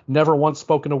have never once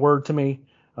spoken a word to me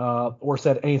or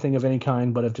said anything of any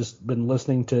kind, but have just been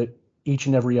listening to each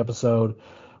and every episode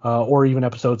or even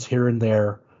episodes here and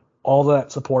there. All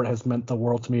that support has meant the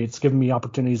world to me. It's given me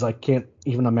opportunities I can't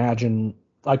even imagine.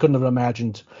 I couldn't have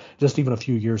imagined just even a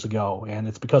few years ago, and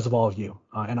it's because of all of you.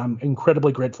 And I'm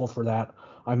incredibly grateful for that.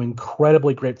 I'm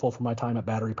incredibly grateful for my time at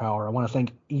Battery Power. I want to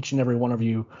thank each and every one of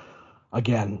you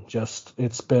again.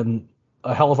 It's been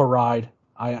a hell of a ride.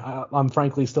 I'm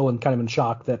frankly still in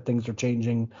shock that things are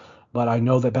changing But I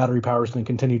know that Battery Power is going to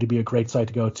continue to be a great site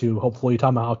to go to. Hopefully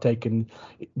Tomahawk Take can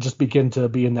just begin to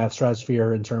be in that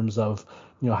stratosphere in terms of,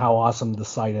 how awesome the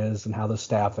site is and how the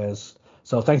staff is.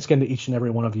 So thanks again to each and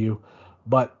every one of you.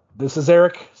 But this is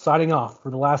Eric signing off for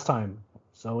the last time.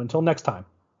 So until next time,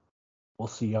 we'll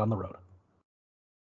see you on the road.